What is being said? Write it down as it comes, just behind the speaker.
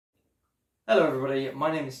Hello everybody,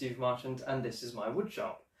 my name is Stevie Marchant and this is my wood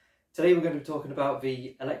shop. Today we're going to be talking about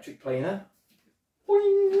the electric planer.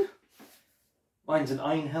 Boing! Mine's an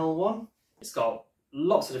Einhell one. It's got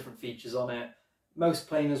lots of different features on it. Most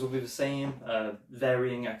planers will be the same,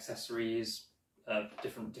 varying accessories,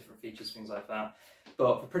 different features, things like that.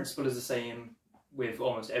 But the principle is the same with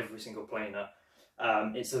almost every single planer.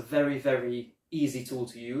 It's a very easy tool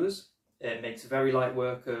to use. It makes very light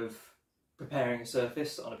work of preparing a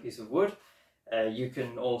surface on a piece of wood. You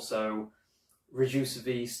can also reduce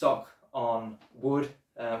the stock on wood.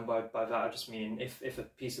 By that I just mean if a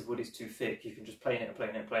piece of wood is too thick, you can just plane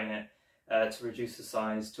it to reduce the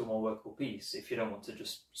size to a more workable piece if you don't want to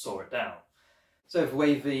just saw it down. So the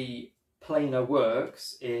way the planer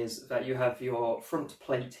works is that you have your front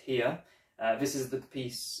plate here. This is the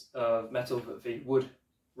piece of metal that the wood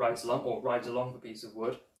rides along, or rides along the piece of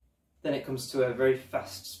wood. Then it comes to a very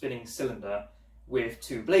fast spinning cylinder with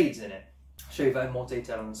two blades in it. I'll show you that in more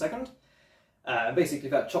detail in a second. Basically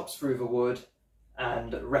that chops through the wood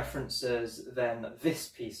and references then this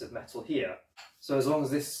piece of metal here. So as long as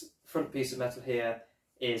this front piece of metal here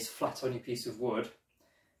is flat on your piece of wood,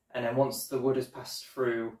 and then once the wood has passed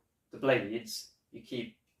through the blades, you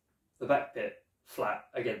keep the back bit flat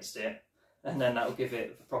against it, and then that will give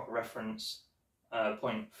it the proper reference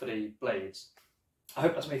point for the blades. I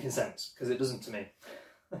hope that's making sense, because it doesn't to me.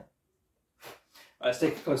 Right, let's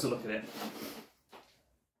take a closer look at it.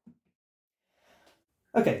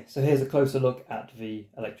 Okay, so here's a closer look at the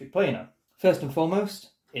electric planer. First and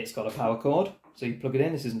foremost, it's got a power cord, so you plug it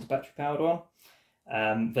in. This isn't a battery powered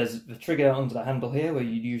one. There's the trigger under the handle here where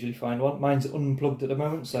you'd usually find one. Mine's unplugged at the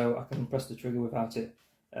moment, so I can press the trigger without it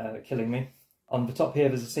killing me. On the top here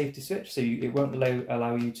there's a safety switch, so it won't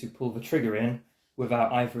allow you to pull the trigger in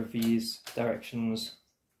without either of these directions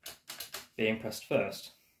being pressed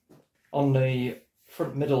first. On the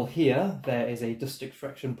front middle here there is a dust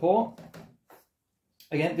extraction port.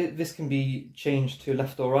 Again, this can be changed to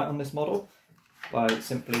left or right on this model by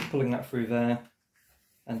simply pulling that through there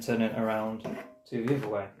and turning it around to the other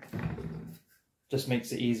way. Just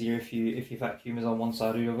makes it easier if your vacuum is on one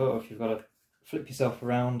side or the other, or if you've got to flip yourself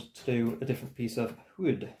around to do a different piece of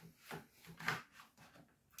wood.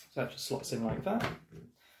 So that just slots in like that.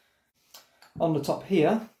 On the top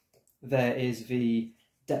here, there is the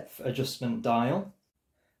depth adjustment dial,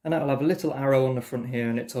 and that will have a little arrow on the front here,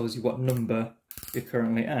 and it tells you what number you're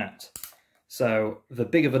currently at. So the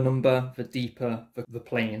bigger the number, the deeper the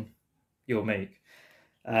plane you'll make.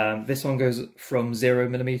 This one goes from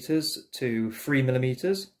 0mm to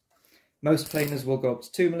 3mm. Most planers will go up to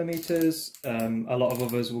 2mm, a lot of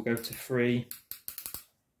others will go to 3.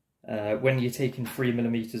 When you're taking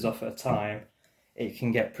 3mm off at a time, it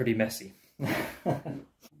can get pretty messy.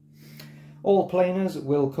 All planers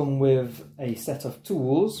will come with a set of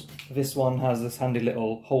tools. This one has this handy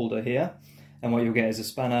little holder here, and what you'll get is a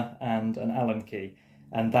spanner and an Allen key,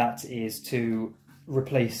 and that is to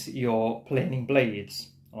replace your planing blades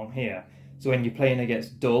on here. So when your planer gets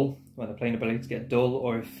dull, when the planer blades get dull,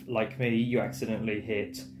 or if, like me, you accidentally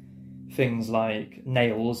hit things like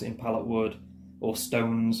nails in pallet wood or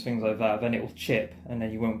stones, things like that, then it will chip, and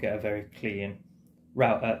then you won't get a very clean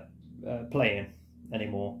plane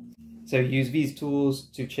anymore. So use these tools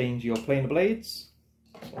to change your planer blades.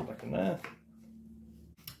 Slide back in there.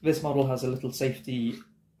 This model has a little safety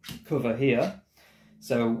cover here,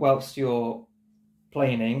 so whilst you're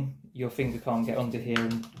planing, your finger can't get under here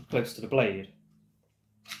and close to the blade.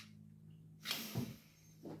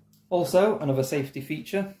 Also, another safety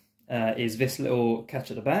feature is this little catch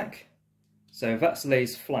at the back. So that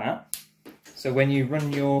lays flat, so when you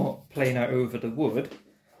run your planer over the wood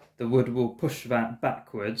will push that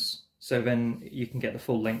backwards, so then you can get the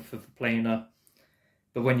full length of the planer.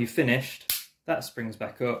 But when you've finished, that springs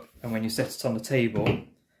back up, and when you set it on the table,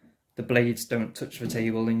 the blades don't touch the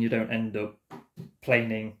table and you don't end up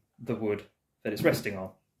planing the wood that it's resting on.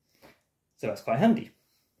 So that's quite handy.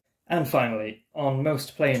 And finally, on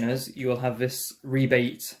most planers you will have this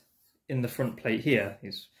rebate in the front plate here.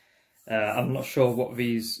 I'm not sure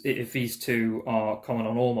if these two are common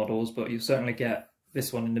on all models, but you'll certainly get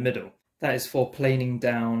this one in the middle. That is for planing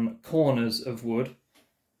down corners of wood.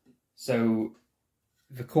 So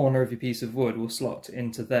the corner of your piece of wood will slot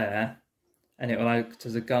into there, and it will act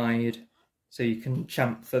as a guide so you can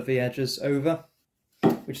chamfer the edges over,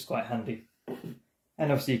 which is quite handy.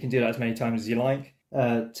 And obviously you can do that as many times as you like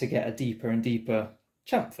to get a deeper and deeper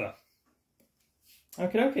chamfer.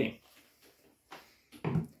 Okie dokie.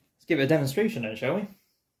 Let's give it a demonstration then, shall we?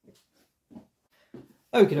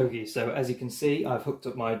 Okie dokie, so as you can see, I've hooked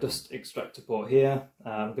up my dust extractor port here.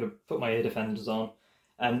 I'm going to put my ear defenders on,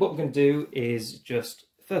 and what we're going to do is just,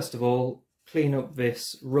 first of all, clean up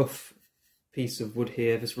this rough piece of wood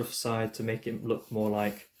here, this rough side, to make it look more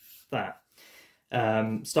like that.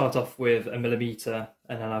 Start off with 1mm,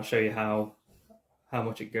 and then I'll show you how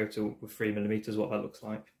much it can go to with 3mm, what that looks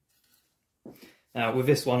like. Now with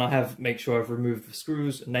this one, I have make sure I've removed the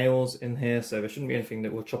screws and nails in here, so there shouldn't be anything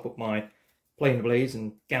that will chop up my planer blades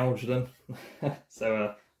and gouge them.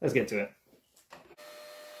 So let's get to it.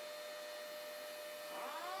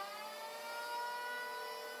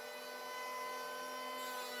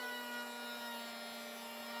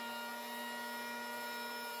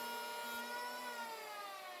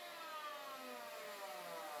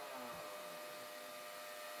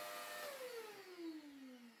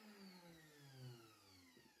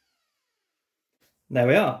 There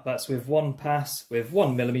we are, that's with one pass with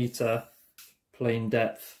 1mm plane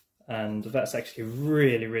depth, and that's actually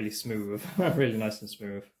really, really smooth, really nice and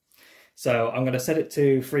smooth. So I'm going to set it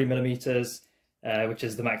to 3mm, which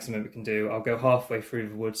is the maximum we can do. I'll go halfway through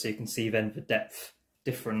the wood so you can see then the depth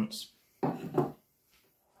difference.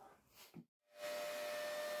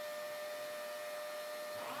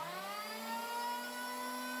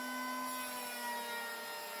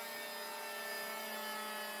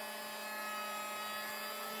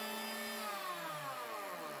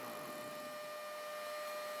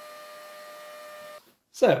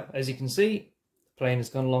 So, as you can see, the plane has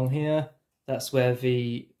gone along here. That's where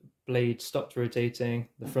the blade stopped rotating.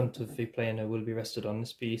 The front of the planer will be rested on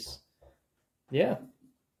this piece. Yeah,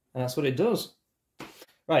 and that's what it does.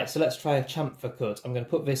 Right, so let's try a chamfer cut. I'm going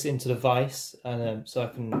to put this into the vise, and so I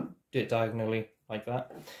can do it diagonally like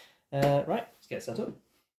that. Right, let's get set up.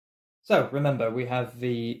 So, remember, we have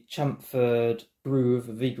the chamfered groove,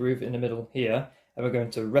 the V-groove in the middle here, and we're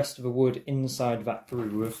going to rest the wood inside that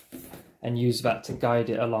groove and use that to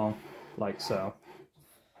guide it along, like so.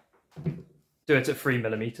 Do it at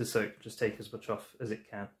 3mm, so it can just take as much off as it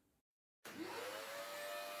can.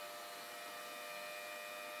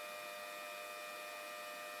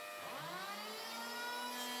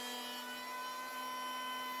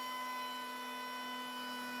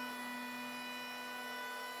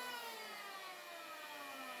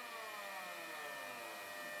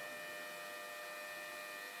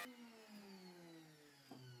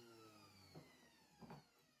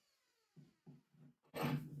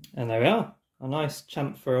 And there we are, a nice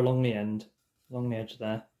chamfer along the end, along the edge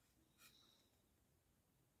there.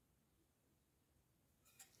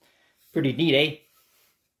 Pretty neat,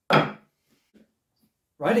 eh?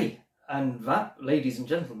 Righty, and that, ladies and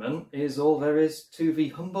gentlemen, is all there is to the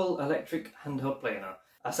humble electric handheld planer.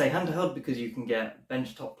 I say handheld because you can get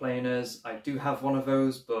benchtop planers. I do have one of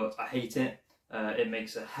those, but I hate it. It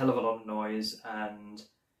makes a hell of a lot of noise, and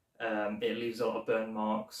it leaves a lot of burn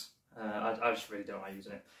marks. I just really don't like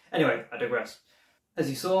using it. Anyway, I digress. As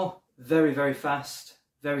you saw, very, very fast,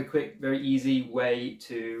 very quick, very easy way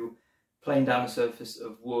to plane down a surface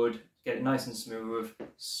of wood, get it nice and smooth,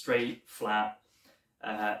 straight, flat,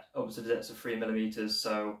 up to the depths of 3mm.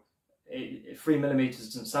 So 3mm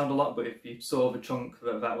doesn't sound a lot, but if you saw the chunk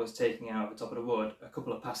that was taking out of the top of the wood, a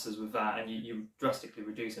couple of passes with that, and you're drastically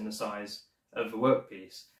reducing the size of the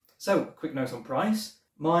workpiece. So, a quick note on price.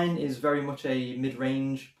 Mine is very much a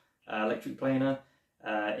mid-range electric planer.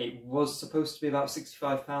 It was supposed to be about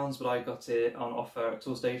 £65, but I got it on offer at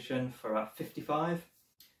Toolstation for about £55.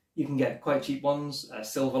 You can get quite cheap ones.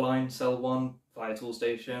 Silverline sell one via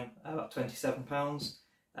Toolstation, about £27.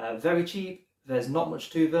 Very cheap. There's not much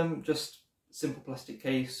to them, just simple plastic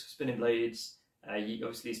case, spinning blades. You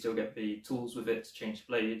obviously still get the tools with it to change the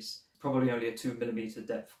blades. Probably only a 2mm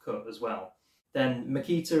depth cut as well. Then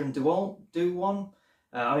Makita and DeWalt do one.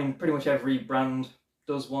 I mean, pretty much every brand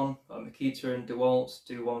does one. Makita and DeWalt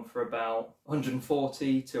do one for about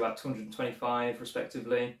 140 to about 225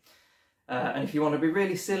 respectively. And if you want to be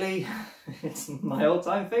really silly, it's my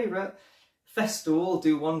all-time favourite. Festool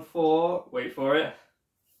do one for, wait for it,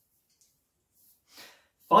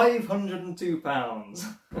 £502.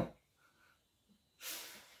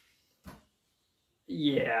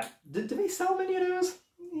 Yeah, do they sell many of those?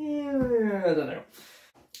 Yeah, I don't know.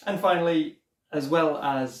 And finally, as well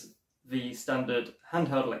as the standard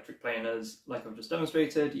handheld electric planers, like I've just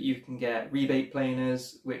demonstrated, you can get rebate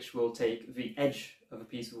planers, which will take the edge of a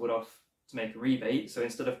piece of wood off to make a rebate. So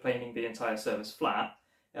instead of planing the entire surface flat,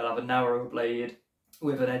 it'll have a narrower blade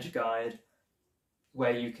with an edge guide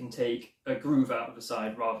where you can take a groove out of the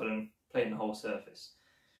side rather than plane the whole surface.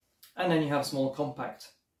 And then you have small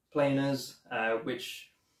compact planers,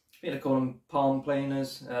 which I think they call them palm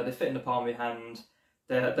planers. They fit in the palm of your hand.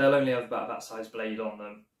 They'll only have about that size blade on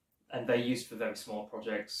them, and they're used for very small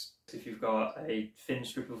projects. If you've got a thin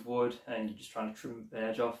strip of wood and you're just trying to trim the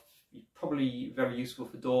edge off, Probably very useful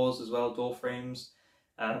for doors as well, door frames,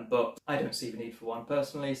 but I don't see the need for one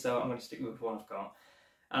personally, so I'm going to stick with the one I've got.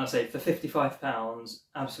 And I'll say for £55,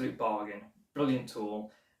 absolute bargain, brilliant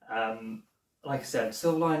tool. Like I said,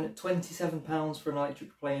 Silverline, £27 for an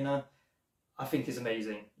electric planer, I think is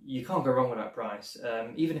amazing. You can't go wrong with that price.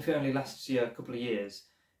 Even if it only lasts you a couple of years,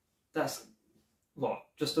 that's, what,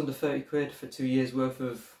 just under 30 quid for 2 years worth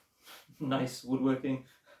of nice woodworking.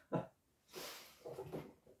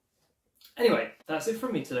 Anyway, that's it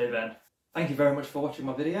from me today then. Thank you very much for watching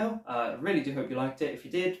my video. I really do hope you liked it. If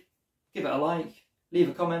you did, give it a like, leave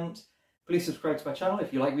a comment. Please subscribe to my channel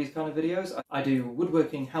if you like these kind of videos. I do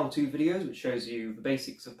woodworking how-to videos, which shows you the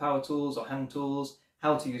basics of power tools or hand tools,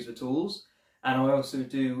 how to use the tools. And I also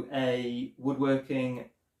do a woodworking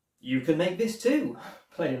you can make this too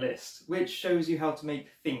playlist, which shows you how to make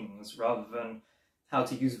things rather than how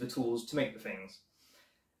to use the tools to make the things.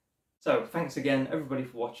 So thanks again everybody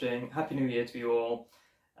for watching. Happy New Year to you all.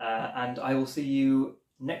 And I will see you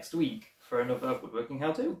next week for another woodworking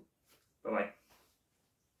how-to. Bye bye.